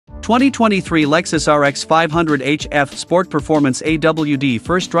2023 Lexus RX500h Sport Performance AWD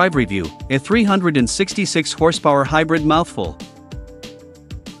First Drive Review, a 366 horsepower hybrid mouthful.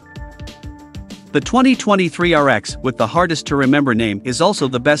 The 2023 RX, with the hardest to remember name, is also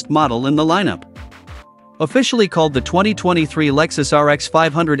the best model in the lineup. Officially called the 2023 Lexus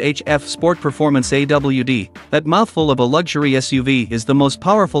RX500h Sport Performance AWD, that mouthful of a luxury SUV is the most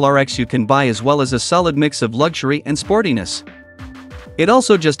powerful RX you can buy, as well as a solid mix of luxury and sportiness. It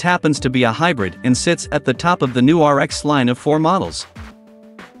also just happens to be a hybrid and sits at the top of the new RX line of 4 models.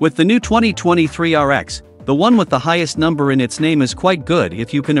 With the new 2023 RX, the one with the highest number in its name is quite good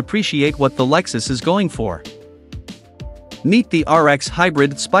if you can appreciate what the Lexus is going for. Meet the RX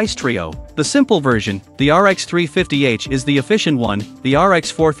Hybrid Spice Trio. The simple version, the RX350h, is the efficient one, the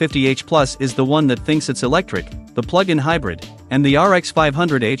RX450h Plus is the one that thinks it's electric, the plug-in hybrid, and the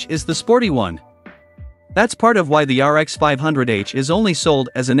RX500h is the sporty one. That's part of why the RX500h is only sold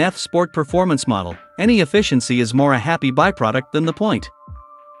as an F Sport Performance model. Any efficiency is more a happy byproduct than the point.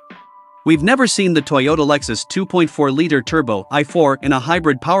 We've never seen the Toyota Lexus 2.4-liter turbo i4 in a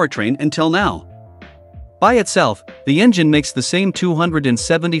hybrid powertrain until now. By itself, the engine makes the same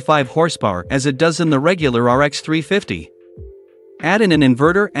 275 horsepower as it does in the regular RX350. Add in an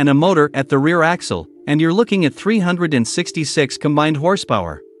inverter and a motor at the rear axle, and you're looking at 366 combined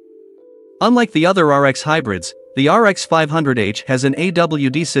horsepower. Unlike the other RX hybrids, the RX500h has an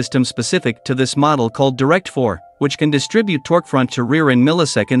AWD system specific to this model called Direct4, which can distribute torque front to rear in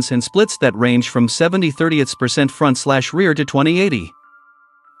milliseconds and splits that range from 70/30% front/rear to 20/80.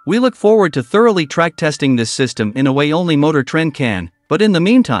 We look forward to thoroughly track testing this system in a way only Motor Trend can, but in the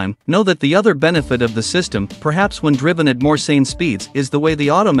meantime, know that the other benefit of the system, perhaps when driven at more sane speeds, is the way the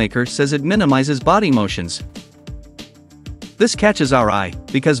automaker says it minimizes body motions. This catches our eye,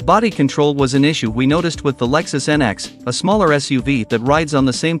 because body control was an issue we noticed with the Lexus NX, a smaller SUV that rides on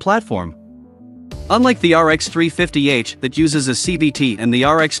the same platform. Unlike the RX350h that uses a CVT and the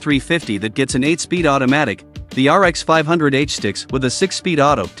RX350 that gets an 8-speed automatic, the RX500h sticks with a 6-speed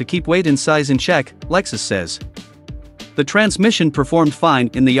auto to keep weight and size in check, Lexus says. The transmission performed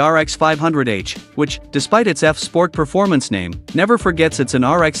fine in the RX500h, which, despite its F Sport Performance name, never forgets it's an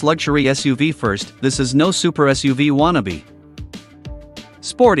RX luxury SUV first. This is no super SUV wannabe.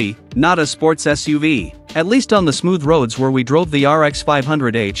 Sporty, not a sports SUV. At least on the smooth roads where we drove the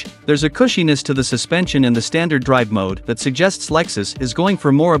RX500h, there's a cushiness to the suspension in the standard drive mode that suggests Lexus is going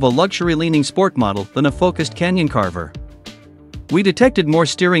for more of a luxury-leaning sport model than a focused canyon carver. We detected more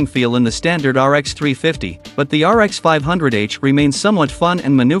steering feel in the standard RX350, but the RX500h remains somewhat fun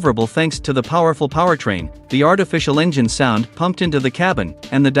and maneuverable thanks to the powerful powertrain, the artificial engine sound pumped into the cabin,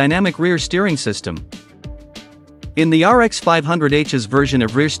 and the dynamic rear steering system. In the RX500h's version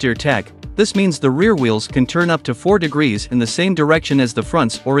of rear steer tech, this means the rear wheels can turn up to 4 degrees in the same direction as the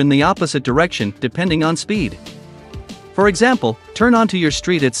fronts or in the opposite direction depending on speed. For example, turn onto your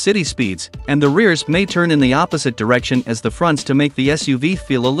street at city speeds, and the rears may turn in the opposite direction as the fronts to make the SUV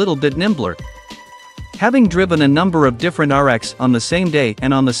feel a little bit nimbler. Having driven a number of different RX on the same day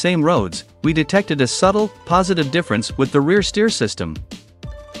and on the same roads, we detected a subtle, positive difference with the rear steer system.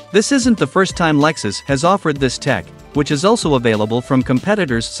 This isn't the first time Lexus has offered this tech, which is also available from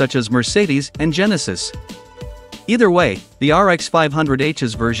competitors such as Mercedes and Genesis. Either way, the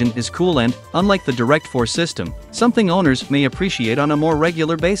RX500h's version is cool and, unlike the Direct4 system, something owners may appreciate on a more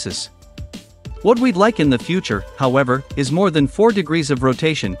regular basis. What we'd like in the future, however, is more than 4 degrees of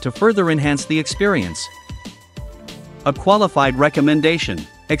rotation to further enhance the experience. A qualified recommendation.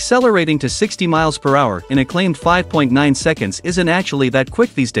 Accelerating to 60 miles per hour in a claimed 5.9 seconds isn't actually that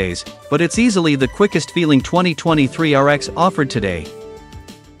quick these days, but it's easily the quickest feeling 2023 RX offered today.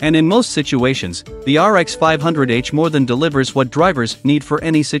 And in most situations, the RX500h more than delivers what drivers need for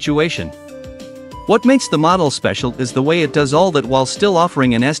any situation. What makes the model special is the way it does all that while still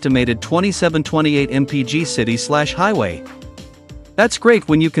offering an estimated 27-28 mpg city/highway. That's great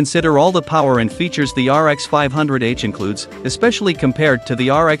when you consider all the power and features the RX500h includes, especially compared to the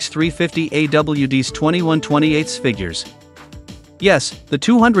RX350 AWD's 21/28 figures. Yes, the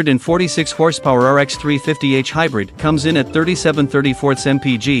 246 horsepower RX350h hybrid comes in at 37/34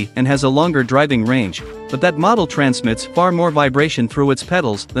 mpg and has a longer driving range, but that model transmits far more vibration through its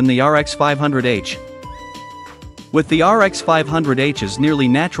pedals than the RX500h. With the RX500h's nearly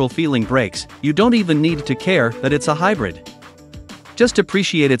natural feeling brakes, you don't even need to care that it's a hybrid. Just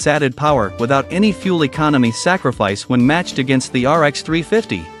appreciate its added power without any fuel economy sacrifice when matched against the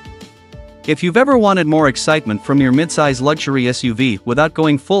RX350. If you've ever wanted more excitement from your midsize luxury SUV without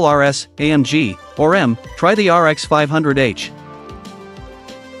going full RS, AMG, or M, try the RX500h.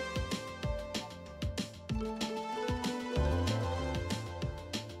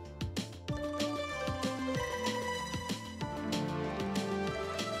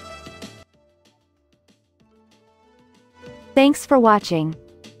 Thanks for watching.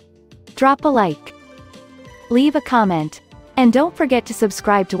 Drop a like. Leave a comment. And don't forget to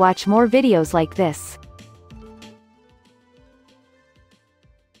subscribe to watch more videos like this.